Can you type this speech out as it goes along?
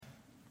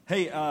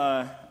Hey,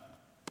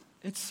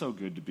 it's so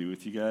good to be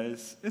with you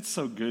guys. It's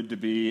so good to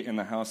be in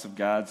the house of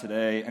God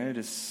today, and it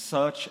is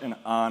such an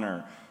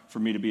honor for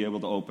me to be able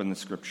to open the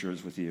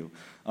scriptures with you.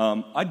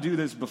 I do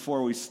this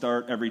before we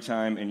start every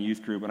time in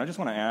youth group, and I just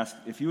want to ask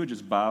if you would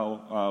just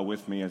bow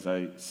with me as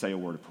I say a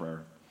word of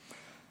prayer.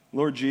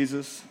 Lord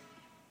Jesus,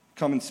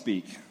 come and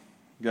speak.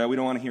 God, we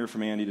don't want to hear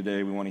from Andy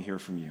today. We want to hear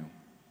from you.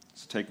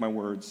 So take my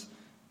words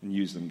and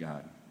use them,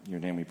 God. In your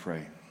name we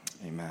pray.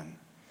 Amen.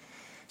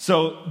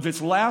 So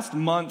this last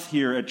month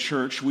here at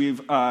church,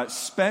 we've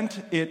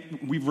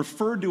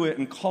referred to it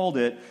and called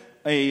it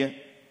a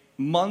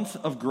month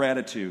of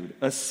gratitude,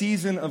 a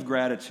season of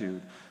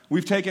gratitude.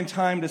 We've taken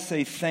time to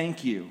say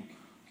thank you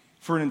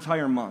for an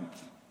entire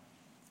month.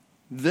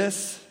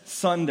 This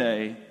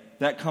Sunday,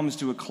 that comes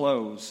to a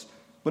close,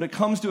 but it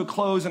comes to a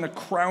close in a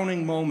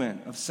crowning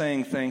moment of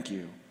saying thank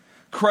you.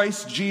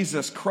 Christ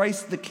Jesus,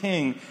 Christ the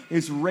King,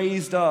 is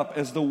raised up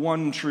as the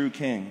one true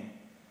King.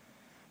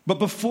 But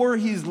before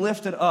he's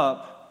lifted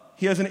up,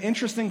 he has an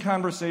interesting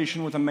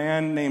conversation with a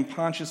man named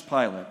Pontius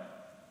Pilate.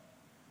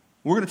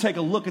 We're going to take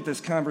a look at this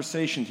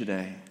conversation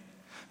today.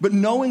 But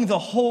knowing the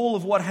whole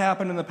of what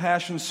happened in the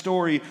Passion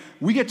story,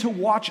 we get to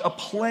watch a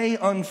play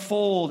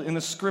unfold in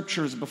the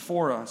scriptures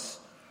before us.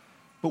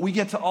 But we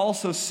get to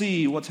also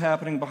see what's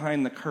happening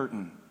behind the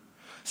curtain.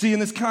 See, in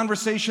this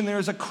conversation, there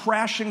is a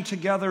crashing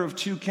together of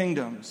two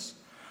kingdoms,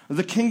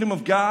 the kingdom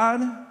of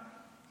God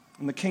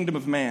and the kingdom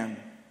of man.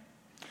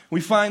 We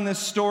find this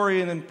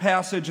story in a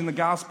passage in the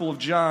Gospel of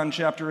John,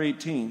 chapter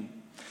 18.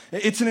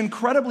 It's an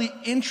incredibly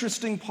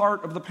interesting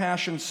part of the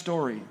Passion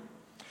story.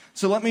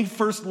 So let me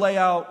first lay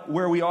out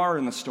where we are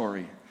in the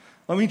story.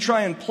 Let me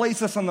try and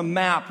place us on the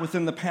map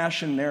within the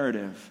Passion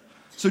narrative.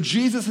 So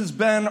Jesus has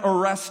been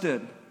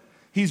arrested.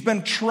 He's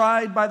been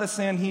tried by the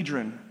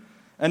Sanhedrin.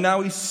 And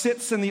now he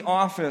sits in the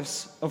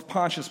office of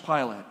Pontius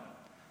Pilate.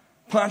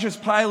 Pontius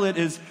Pilate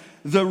is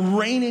the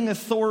reigning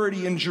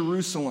authority in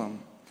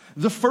Jerusalem,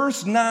 the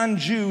first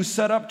non-Jew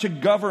set up to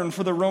govern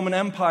for the Roman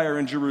Empire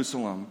in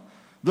Jerusalem,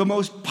 the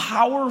most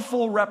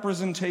powerful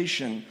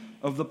representation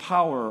of the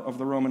power of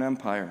the Roman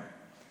Empire.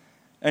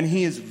 And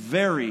he is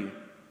very,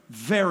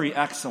 very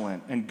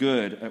excellent and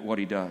good at what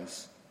he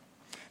does.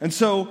 And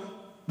so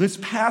this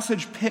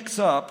passage picks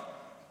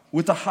up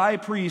with the high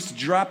priest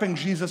dropping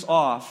Jesus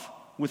off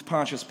with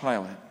Pontius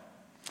Pilate.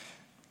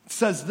 It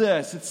says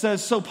this, it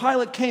says, "So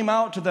Pilate came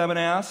out to them and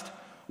asked,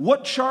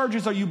 'What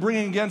charges are you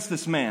bringing against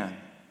this man?'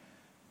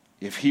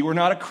 'If he were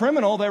not a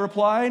criminal,' they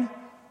replied,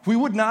 'we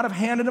would not have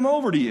handed him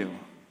over to you.'"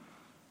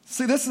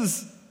 See, this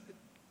is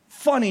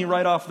funny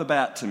right off the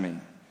bat to me.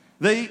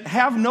 They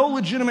have no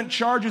legitimate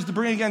charges to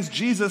bring against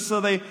Jesus,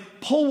 so they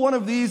pull one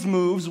of these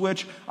moves,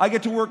 which I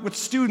get to work with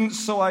students,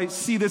 so I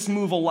see this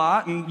move a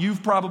lot, and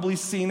you've probably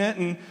seen it,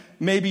 and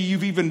maybe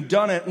you've even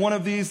done it. One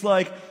of these,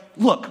 like,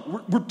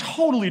 look, we're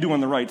totally doing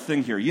the right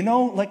thing here. You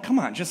know, like, come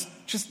on, just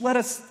let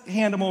us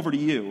hand him over to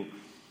you.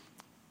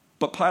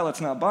 But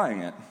Pilate's not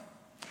buying it.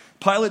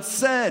 Pilate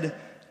said,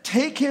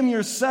 "Take him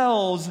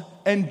yourselves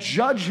and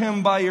judge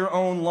him by your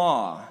own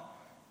law."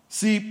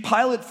 See,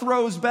 Pilate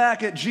throws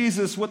back at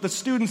Jesus what the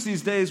students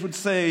these days would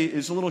say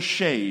is a little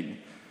shade.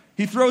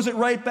 He throws it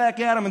right back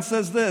at him and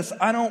says this,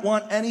 "I don't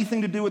want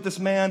anything to do with this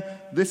man.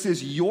 This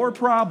is your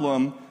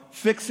problem.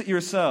 Fix it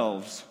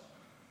yourselves."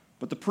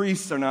 But the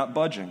priests are not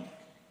budging.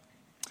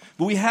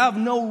 "But we have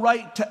no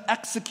right to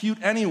execute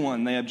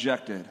anyone," they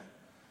objected.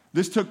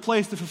 This took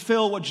place to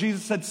fulfill what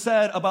Jesus had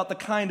said about the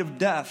kind of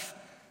death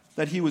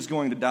that he was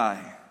going to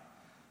die.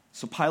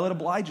 So Pilate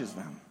obliges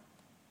them,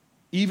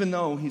 even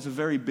though he's a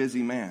very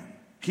busy man.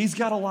 He's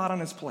got a lot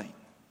on his plate.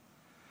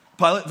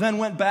 Pilate then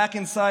went back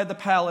inside the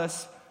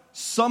palace,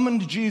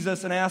 summoned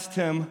Jesus, and asked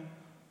him,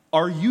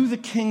 "Are you the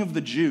king of the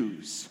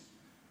Jews?"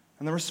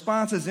 And the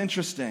response is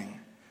interesting.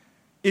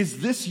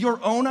 "Is this your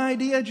own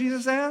idea?"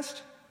 Jesus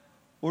asked.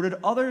 "Or did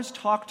others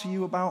talk to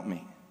you about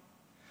me?"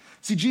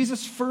 See,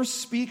 Jesus first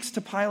speaks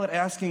to Pilate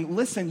asking,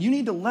 "Listen, you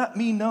need to let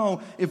me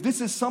know if this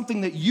is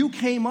something that you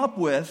came up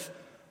with,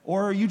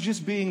 or are you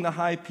just being the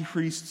high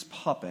priest's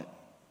puppet?"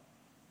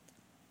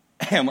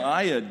 "Am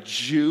I a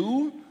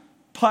Jew?"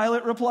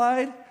 Pilate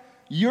replied.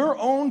 "Your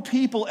own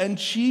people and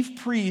chief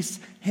priests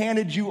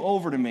handed you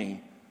over to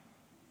me.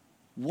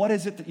 What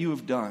is it that you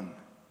have done?"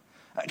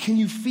 Can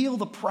you feel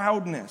the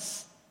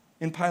proudness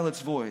in Pilate's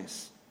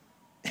voice?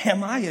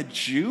 "Am I a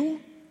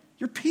Jew?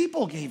 Your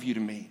people gave you to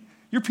me.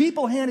 Your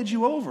people handed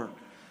you over."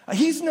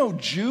 He's no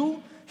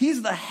Jew.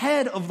 He's the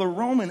head of the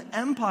Roman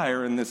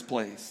Empire in this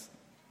place.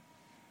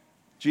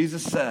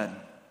 Jesus said,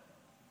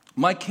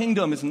 "My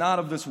kingdom is not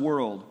of this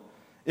world.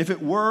 If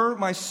it were,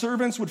 my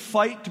servants would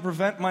fight to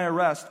prevent my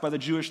arrest by the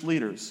Jewish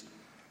leaders.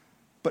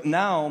 But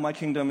now my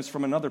kingdom is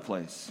from another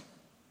place."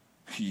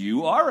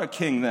 "You are a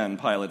king then,"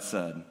 Pilate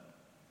said.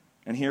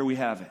 And here we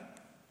have it.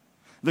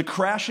 The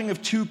crashing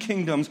of two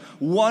kingdoms,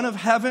 one of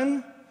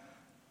heaven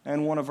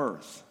and one of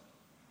earth.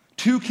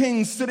 Two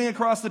kings sitting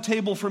across the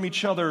table from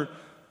each other,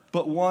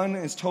 but one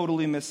is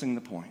totally missing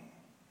the point.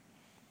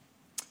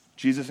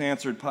 Jesus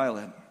answered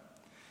Pilate,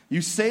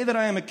 "You say that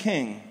I am a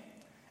king.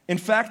 In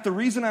fact, the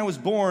reason I was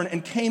born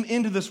and came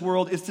into this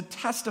world is to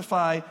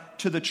testify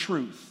to the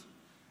truth.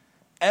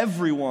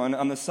 Everyone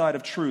on the side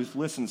of truth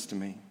listens to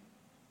me.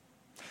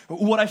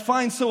 What I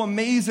find so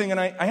amazing, and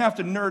I have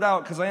to nerd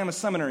out because I am a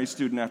seminary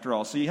student after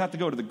all, so you have to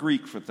go to the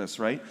Greek for this,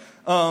 right?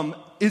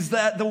 Is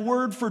that the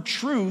word for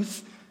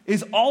truth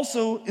is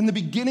also, in the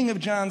beginning of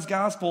John's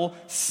gospel,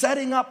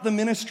 setting up the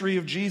ministry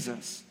of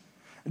Jesus.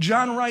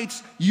 John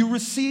writes, "You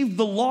received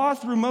the law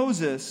through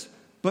Moses,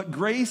 but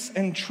grace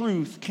and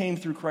truth came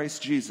through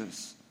Christ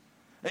Jesus."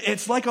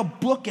 It's like a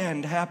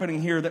bookend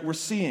happening here that we're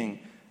seeing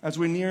as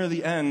we near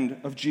the end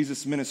of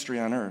Jesus' ministry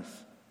on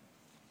earth.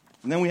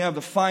 And then we have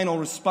the final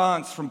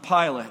response from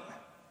Pilate.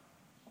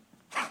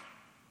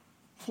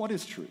 "What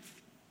is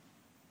truth?"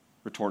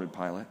 retorted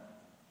Pilate.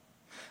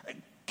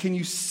 Can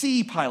you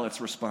see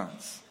Pilate's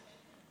response?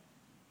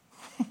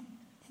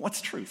 What's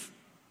truth?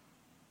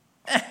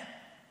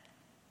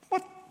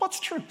 What's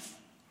truth?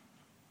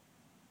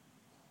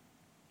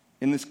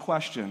 In this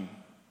question,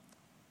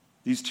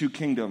 these two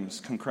kingdoms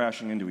come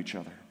crashing into each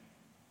other.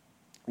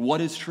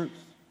 What is truth?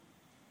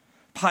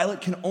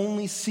 Pilate can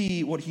only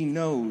see what he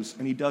knows,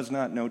 and he does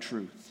not know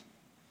truth.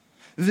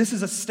 This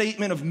is a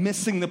statement of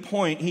missing the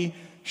point. He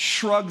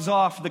shrugs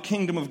off the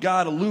kingdom of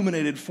God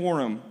illuminated for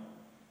him.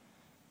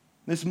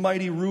 This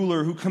mighty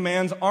ruler who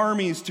commands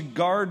armies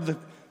to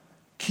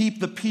keep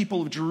the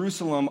people of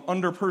Jerusalem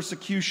under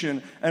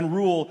persecution and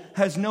rule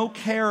has no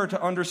care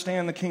to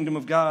understand the kingdom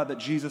of God that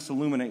Jesus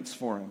illuminates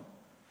for him.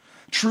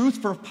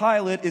 Truth for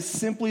Pilate is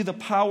simply the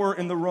power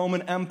in the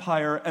Roman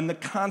Empire and the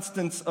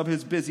constants of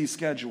his busy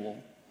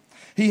schedule.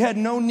 He had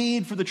no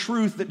need for the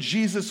truth that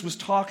Jesus was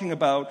talking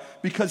about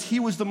because he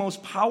was the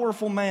most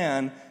powerful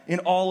man in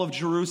all of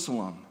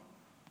Jerusalem.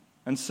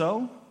 And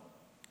so,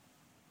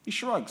 he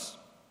shrugs.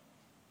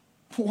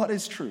 What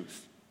is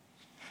truth?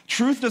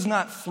 Truth does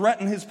not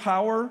threaten his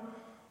power,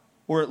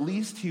 or at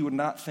least he would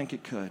not think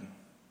it could.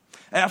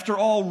 After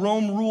all,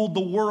 Rome ruled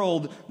the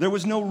world. There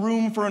was no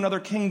room for another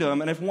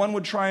kingdom, and if one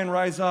would try and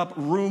rise up,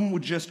 Rome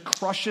would just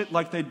crush it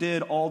like they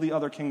did all the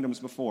other kingdoms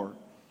before.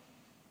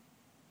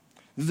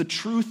 The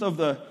truth of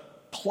the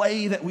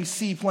play that we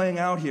see playing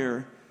out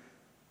here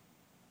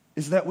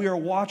is that we are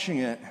watching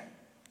it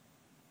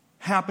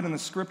happen in the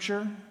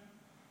scripture,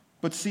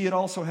 but see it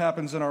also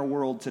happens in our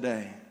world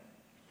today.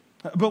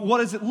 But what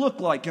does it look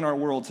like in our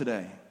world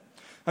today?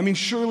 I mean,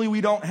 surely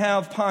we don't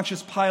have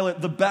Pontius Pilate,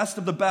 the best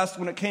of the best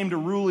when it came to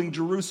ruling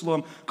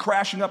Jerusalem,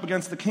 crashing up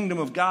against the kingdom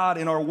of God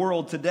in our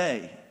world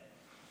today.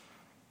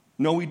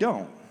 No, we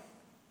don't.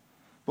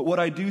 But what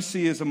I do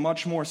see is a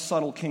much more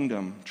subtle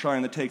kingdom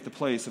trying to take the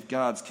place of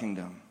God's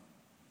kingdom.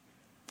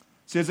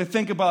 See, as I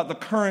think about the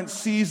current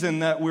season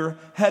that we're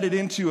headed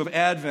into of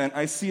Advent,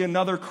 I see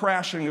another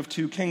crashing of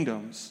two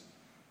kingdoms.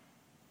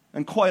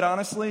 And quite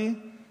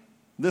honestly,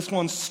 this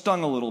one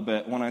stung a little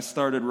bit when I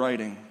started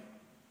writing.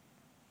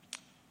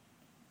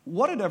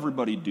 What did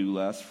everybody do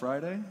last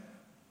Friday?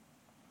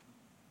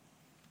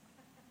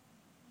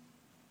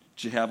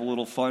 Did you have a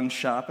little fun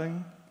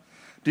shopping?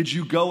 Did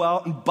you go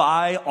out and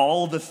buy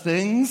all the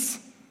things?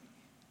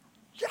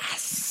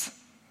 Yes!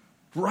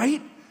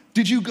 Right?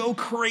 Did you go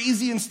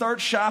crazy and start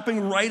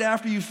shopping right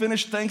after you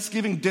finished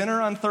Thanksgiving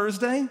dinner on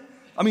Thursday?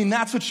 I mean,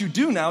 that's what you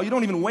do now. You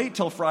don't even wait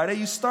till Friday.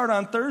 You start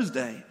on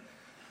Thursday.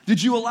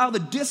 Did you allow the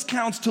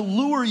discounts to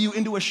lure you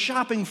into a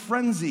shopping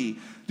frenzy?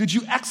 Did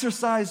you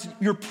exercise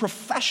your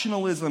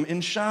professionalism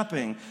in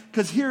shopping?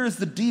 Because here is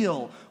the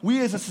deal. We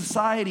as a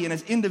society and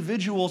as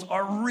individuals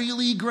are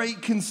really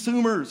great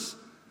consumers.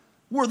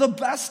 We're the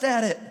best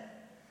at it.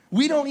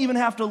 We don't even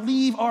have to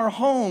leave our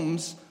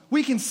homes.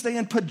 We can stay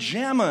in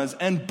pajamas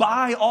and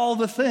buy all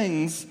the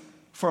things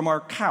from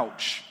our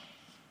couch.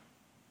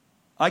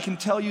 I can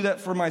tell you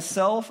that for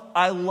myself,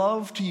 I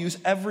love to use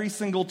every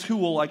single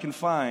tool I can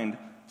find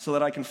so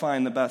that I can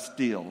find the best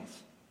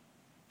deals.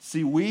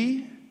 See,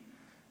 we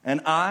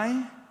and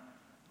I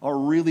are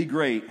really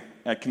great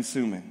at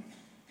consuming.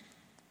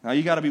 Now,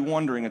 you got to be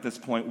wondering at this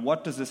point,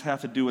 what does this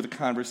have to do with a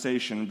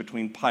conversation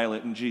between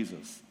Pilate and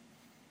Jesus?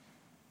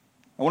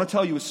 I want to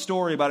tell you a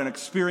story about an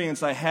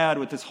experience I had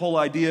with this whole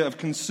idea of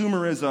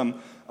consumerism,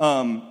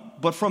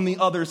 but from the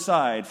other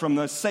side, from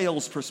the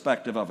sales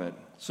perspective of it.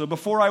 So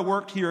before I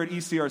worked here at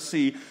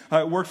ECRC,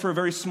 I worked for a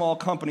very small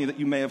company that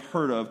you may have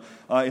heard of.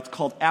 It's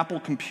called Apple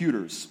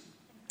Computers.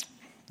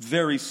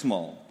 Very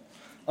small.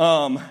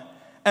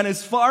 And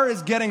as far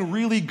as getting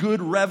really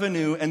good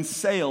revenue and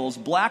sales,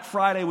 Black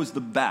Friday was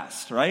the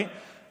best, right?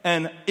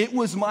 And it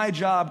was my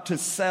job to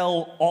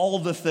sell all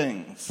the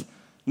things.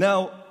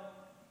 Now,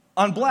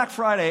 on Black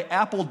Friday,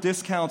 Apple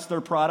discounts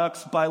their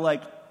products by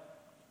like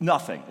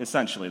nothing,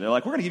 essentially. They're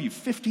like, we're going to give you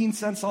 15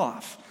 cents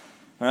off,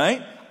 all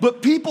right?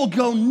 But people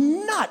go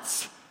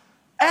nuts,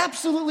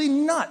 absolutely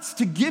nuts.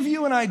 To give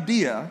you an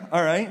idea,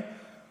 all right,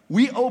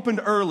 we opened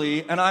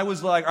early, and I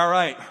was like, all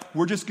right,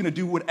 we're just going to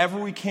do whatever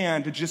we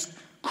can to just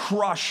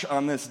crush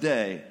on this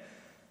day.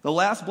 The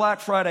last Black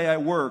Friday I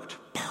worked,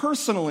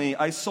 personally,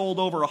 I sold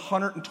over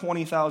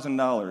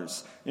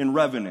 $120,000 in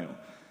revenue.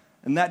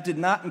 And that did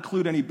not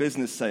include any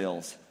business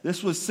sales.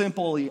 This was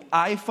simply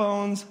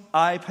iPhones,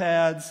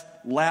 iPads,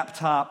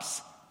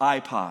 laptops,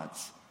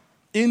 iPods,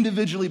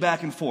 individually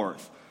back and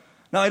forth.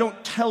 Now, I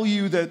don't tell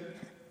you that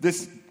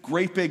this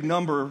great big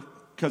number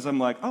because I'm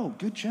like, oh,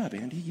 good job,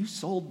 Andy. You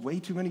sold way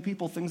too many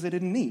people things they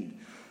didn't need.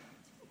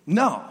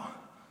 No,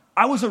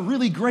 I was a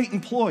really great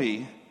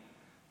employee,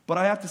 but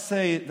I have to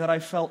say that I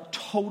felt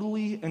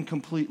totally and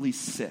completely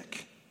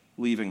sick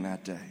leaving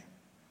that day.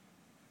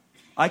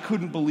 I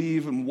couldn't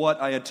believe in what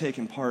I had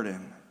taken part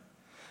in.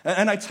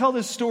 And I tell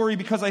this story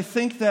because I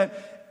think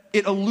that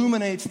it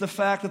illuminates the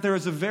fact that there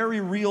is a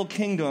very real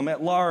kingdom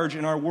at large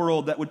in our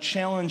world that would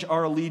challenge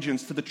our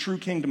allegiance to the true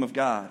kingdom of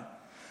God.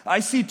 I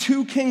see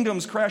two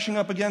kingdoms crashing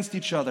up against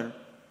each other,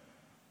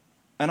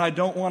 and I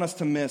don't want us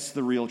to miss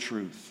the real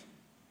truth.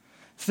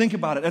 Think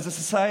about it. As a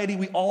society,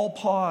 we all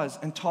pause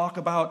and talk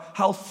about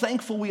how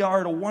thankful we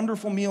are at a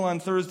wonderful meal on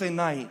Thursday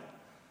night.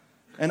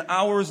 And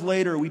hours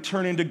later, we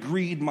turn into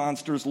greed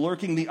monsters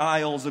lurking the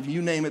aisles of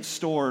you name it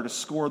store to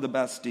score the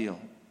best deal.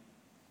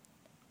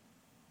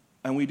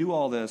 And we do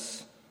all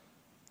this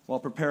while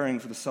preparing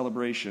for the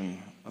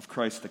celebration of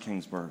Christ the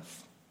King's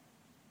birth.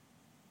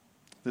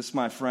 This,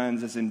 my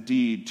friends, is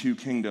indeed two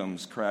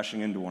kingdoms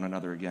crashing into one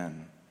another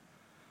again.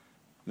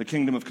 The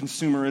kingdom of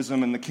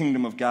consumerism and the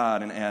kingdom of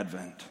God in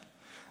Advent.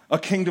 A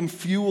kingdom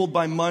fueled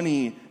by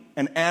money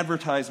and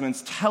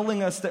advertisements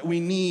telling us that we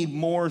need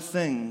more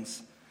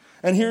things.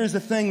 And here's the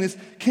thing, this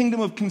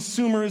kingdom of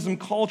consumerism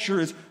culture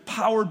is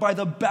powered by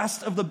the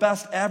best of the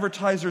best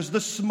advertisers,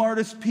 the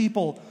smartest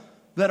people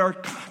that are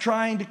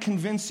trying to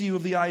convince you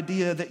of the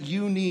idea that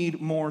you need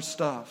more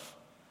stuff.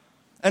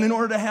 And in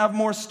order to have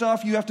more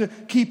stuff, you have to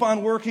keep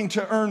on working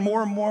to earn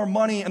more and more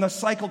money, and the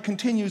cycle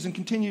continues and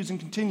continues and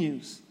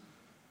continues.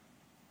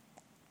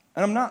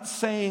 And I'm not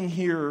saying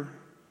here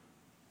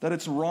that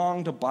it's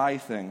wrong to buy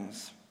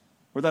things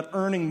or that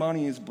earning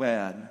money is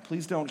bad.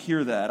 Please don't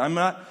hear that. I'm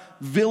not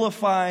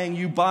vilifying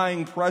you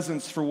buying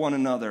presents for one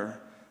another.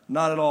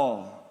 Not at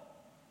all.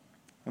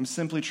 I'm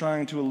simply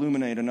trying to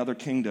illuminate another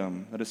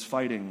kingdom that is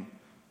fighting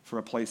for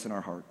a place in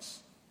our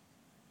hearts.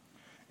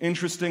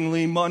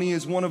 Interestingly, money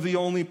is one of the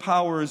only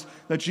powers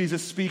that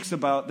Jesus speaks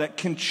about that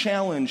can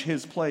challenge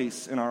his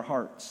place in our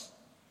hearts.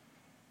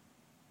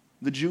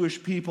 The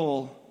Jewish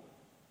people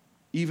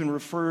even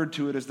referred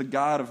to it as the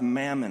god of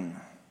mammon,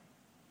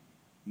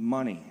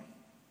 money.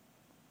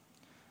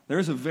 There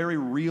is a very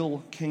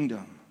real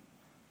kingdom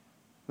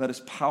that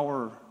its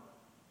power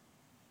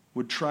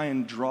would try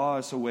and draw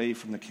us away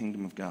from the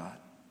kingdom of God.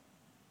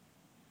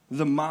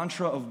 The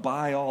mantra of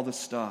buy all the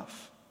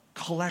stuff,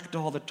 collect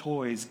all the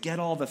toys, get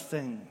all the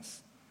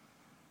things.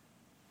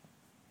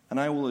 And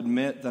I will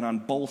admit that on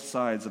both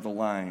sides of the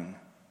line,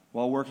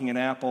 while working at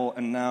Apple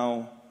and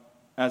now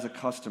as a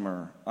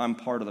customer, I'm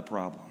part of the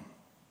problem.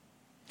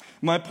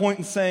 My point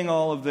in saying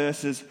all of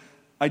this is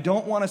I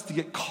don't want us to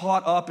get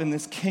caught up in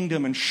this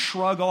kingdom and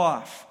shrug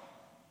off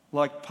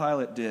like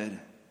Pilate did,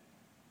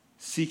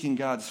 seeking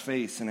God's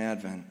face in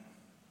Advent.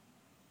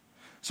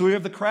 So we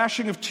have the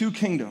crashing of two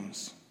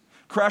kingdoms,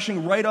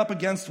 crashing right up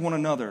against one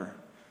another.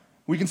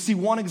 We can see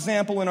one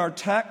example in our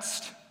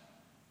text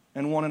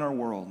and one in our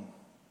world.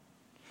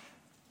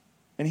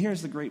 And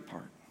here's the great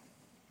part.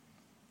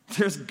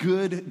 There's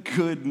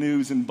good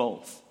news in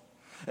both.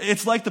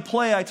 It's like the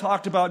play I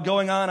talked about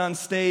going on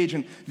stage,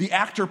 and the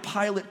actor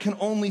Pilate can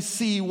only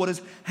see what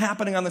is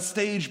happening on the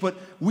stage, but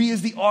we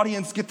as the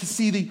audience get to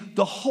see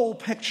the whole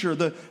picture,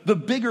 the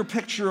bigger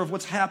picture of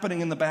what's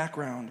happening in the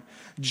background.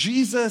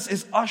 Jesus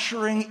is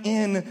ushering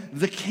in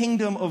the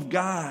kingdom of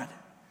God.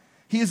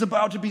 He is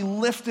about to be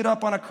lifted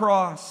up on a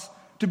cross,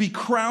 to be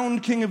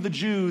crowned King of the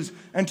Jews,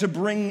 and to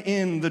bring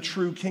in the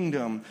true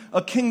kingdom.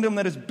 A kingdom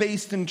that is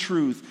based in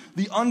truth,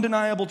 the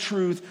undeniable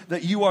truth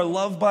that you are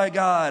loved by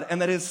God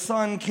and that his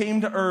Son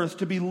came to earth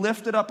to be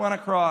lifted up on a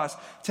cross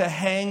to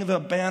hang the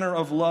banner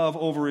of love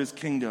over his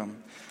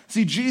kingdom.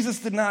 See, Jesus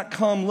did not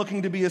come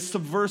looking to be a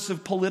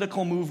subversive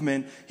political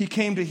movement. He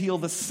came to heal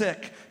the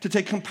sick, to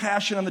take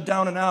compassion on the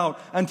down and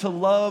out, and to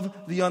love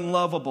the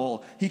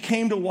unlovable. He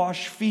came to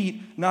wash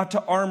feet, not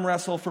to arm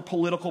wrestle for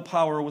political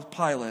power with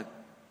Pilate.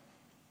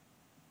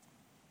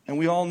 And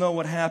we all know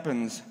what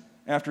happens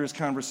after his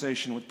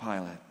conversation with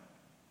Pilate.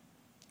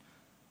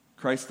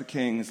 Christ the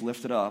King is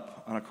lifted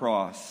up on a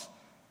cross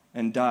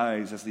and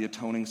dies as the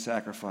atoning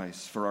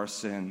sacrifice for our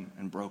sin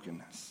and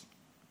brokenness.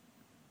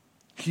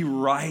 He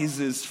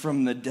rises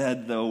from the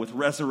dead, though, with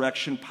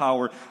resurrection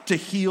power to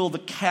heal the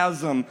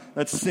chasm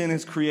that sin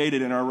has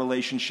created in our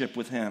relationship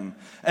with him.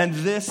 And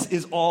this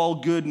is all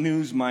good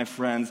news, my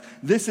friends.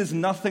 This is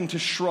nothing to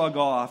shrug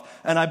off.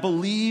 And I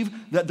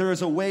believe that there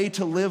is a way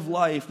to live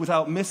life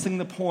without missing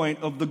the point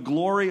of the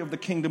glory of the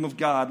kingdom of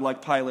God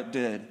like Pilate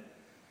did.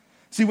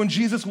 See, when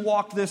Jesus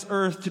walked this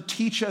earth to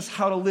teach us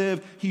how to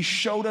live, he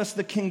showed us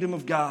the kingdom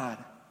of God.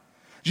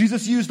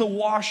 Jesus used the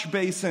wash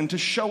basin to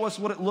show us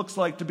what it looks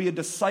like to be a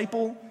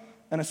disciple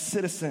and a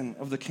citizen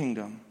of the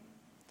kingdom.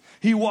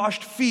 He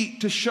washed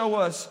feet to show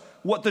us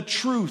what the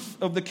truth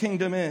of the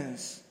kingdom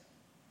is.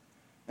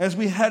 As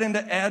we head into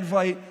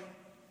Advent,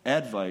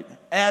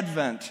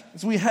 Advent.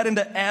 As we head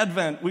into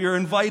Advent, we are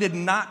invited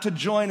not to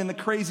join in the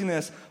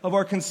craziness of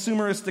our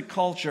consumeristic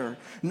culture,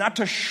 not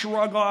to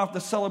shrug off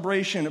the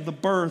celebration of the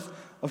birth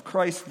of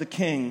Christ the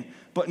King,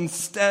 but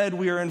instead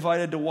we are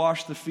invited to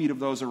wash the feet of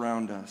those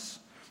around us.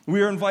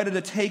 We are invited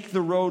to take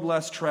the road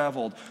less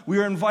traveled. We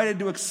are invited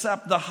to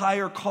accept the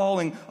higher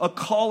calling, a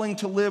calling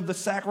to live the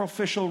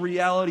sacrificial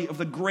reality of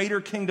the greater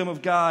kingdom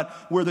of God,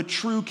 where the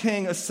true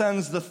king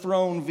ascends the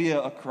throne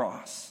via a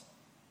cross.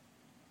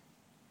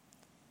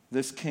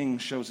 This king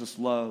shows us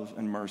love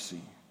and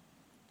mercy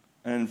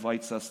and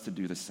invites us to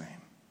do the same.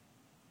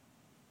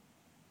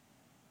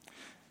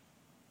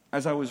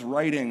 As I was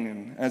writing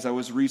and as I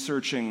was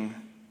researching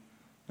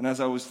and as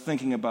I was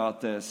thinking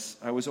about this,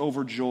 I was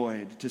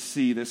overjoyed to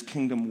see this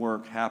kingdom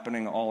work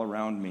happening all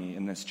around me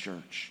in this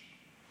church.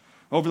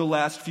 Over the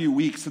last few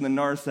weeks in the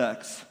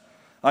narthex,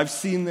 I've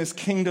seen this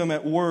kingdom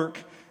at work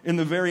in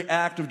the very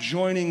act of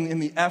joining in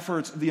the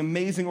efforts of the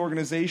amazing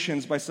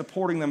organizations by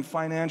supporting them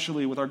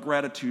financially with our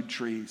gratitude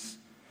trees.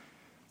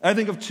 I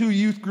think of 2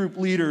 youth group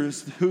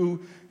leaders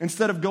who,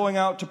 instead of going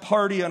out to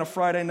party on a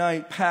Friday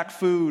night, pack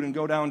food and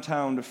go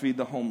downtown to feed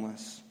the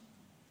homeless.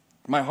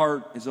 My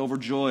heart is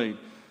overjoyed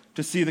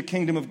to see the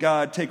kingdom of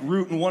God take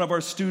root in one of our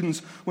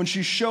students when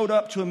she showed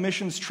up to a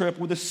missions trip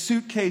with a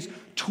suitcase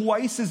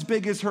twice as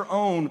big as her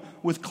own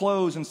with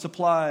clothes and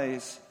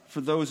supplies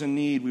for those in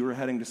need we were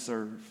heading to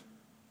serve.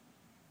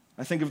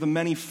 I think of the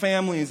many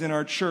families in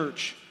our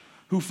church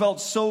who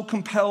felt so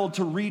compelled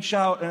to reach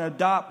out and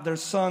adopt their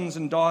sons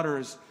and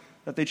daughters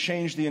that they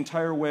changed the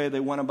entire way they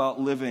went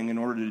about living in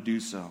order to do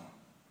so.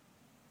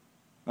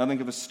 I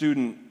think of a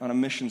student on a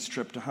missions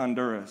trip to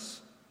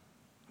Honduras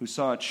who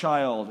saw a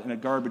child in a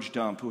garbage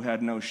dump who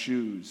had no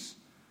shoes,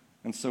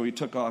 and so he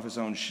took off his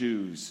own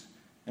shoes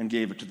and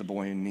gave it to the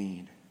boy in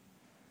need.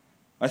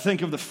 I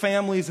think of the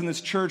families in this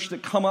church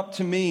that come up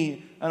to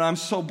me, and I'm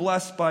so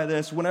blessed by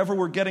this, whenever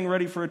we're getting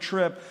ready for a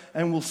trip,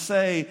 and will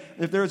say,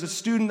 if there's a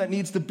student that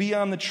needs to be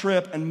on the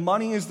trip and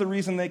money is the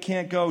reason they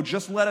can't go,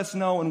 just let us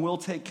know and we'll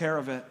take care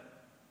of it.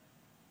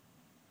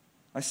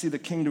 I see the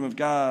kingdom of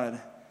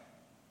God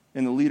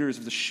in the leaders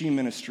of the She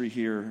Ministry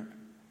here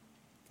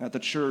at the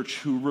church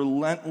who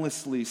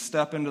relentlessly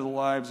step into the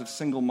lives of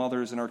single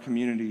mothers in our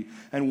community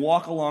and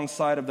walk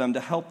alongside of them to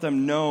help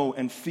them know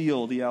and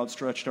feel the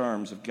outstretched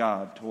arms of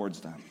God towards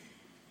them.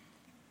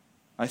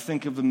 I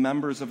think of the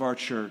members of our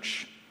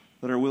church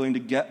that are willing to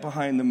get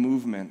behind the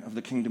movement of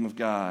the kingdom of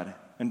God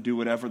and do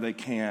whatever they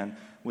can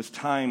with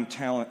time,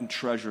 talent, and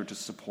treasure to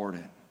support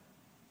it.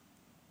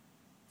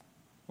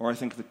 Or I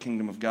think of the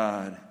kingdom of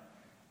God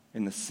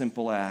in the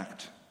simple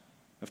act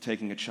of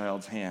taking a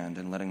child's hand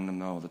and letting them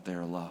know that they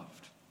are loved.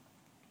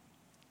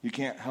 You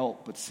can't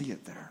help but see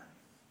it there.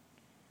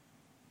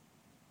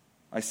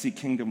 I see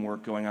kingdom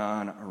work going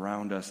on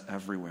around us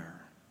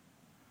everywhere.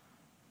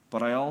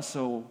 But I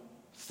also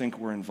think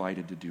we're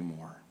invited to do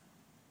more.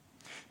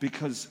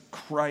 Because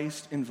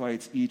Christ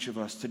invites each of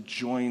us to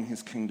join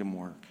his kingdom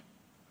work.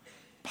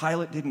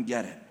 Pilate didn't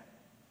get it.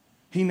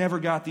 He never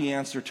got the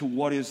answer to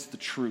what is the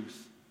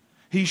truth.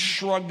 He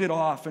shrugged it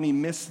off and he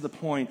missed the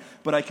point.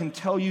 But I can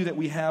tell you that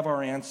we have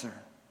our answer.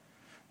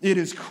 It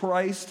is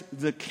Christ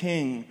the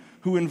King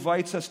who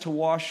invites us to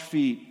wash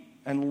feet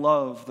and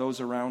love those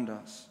around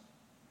us.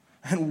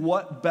 And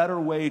what better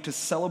way to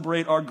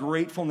celebrate our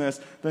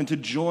gratefulness than to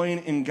join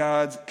in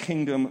God's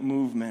kingdom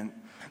movement?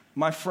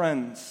 My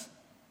friends,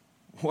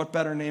 what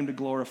better name to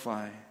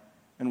glorify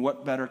and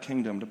what better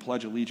kingdom to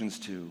pledge allegiance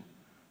to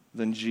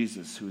than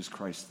Jesus, who is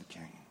Christ the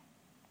King?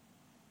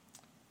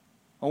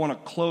 I want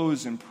to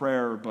close in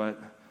prayer, but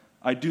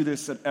I do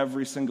this at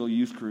every single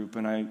youth group,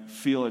 and I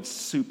feel it's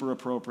super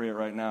appropriate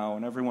right now,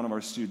 and every one of our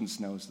students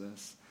knows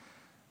this.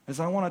 As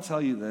I want to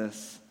tell you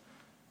this,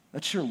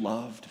 that you're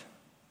loved.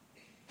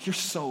 You're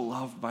so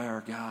loved by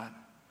our God.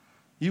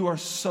 You are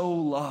so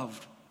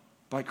loved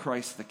by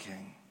Christ the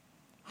King,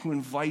 who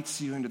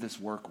invites you into this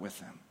work with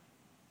him.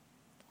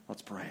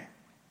 Let's pray.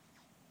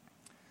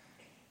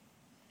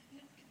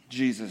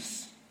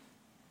 Jesus,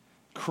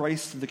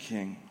 Christ the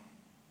King,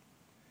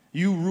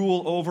 you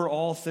rule over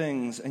all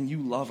things and you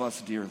love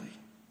us dearly.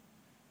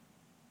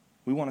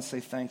 We want to say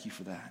thank you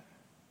for that.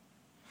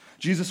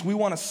 Jesus, we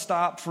want to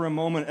stop for a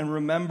moment and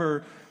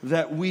remember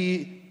that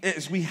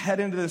as we head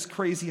into this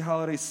crazy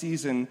holiday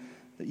season,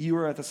 that you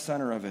are at the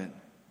center of it,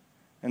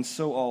 and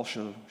so all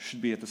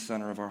should be at the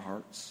center of our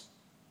hearts.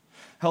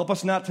 Help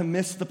us not to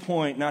miss the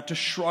point, not to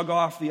shrug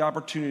off the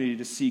opportunity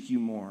to seek you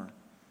more,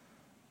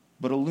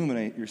 but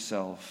illuminate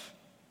yourself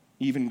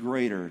even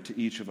greater to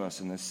each of us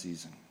in this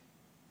season.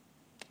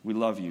 We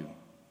love you.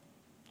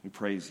 We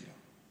praise you.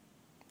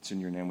 It's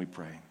in your name we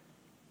pray.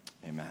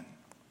 Amen.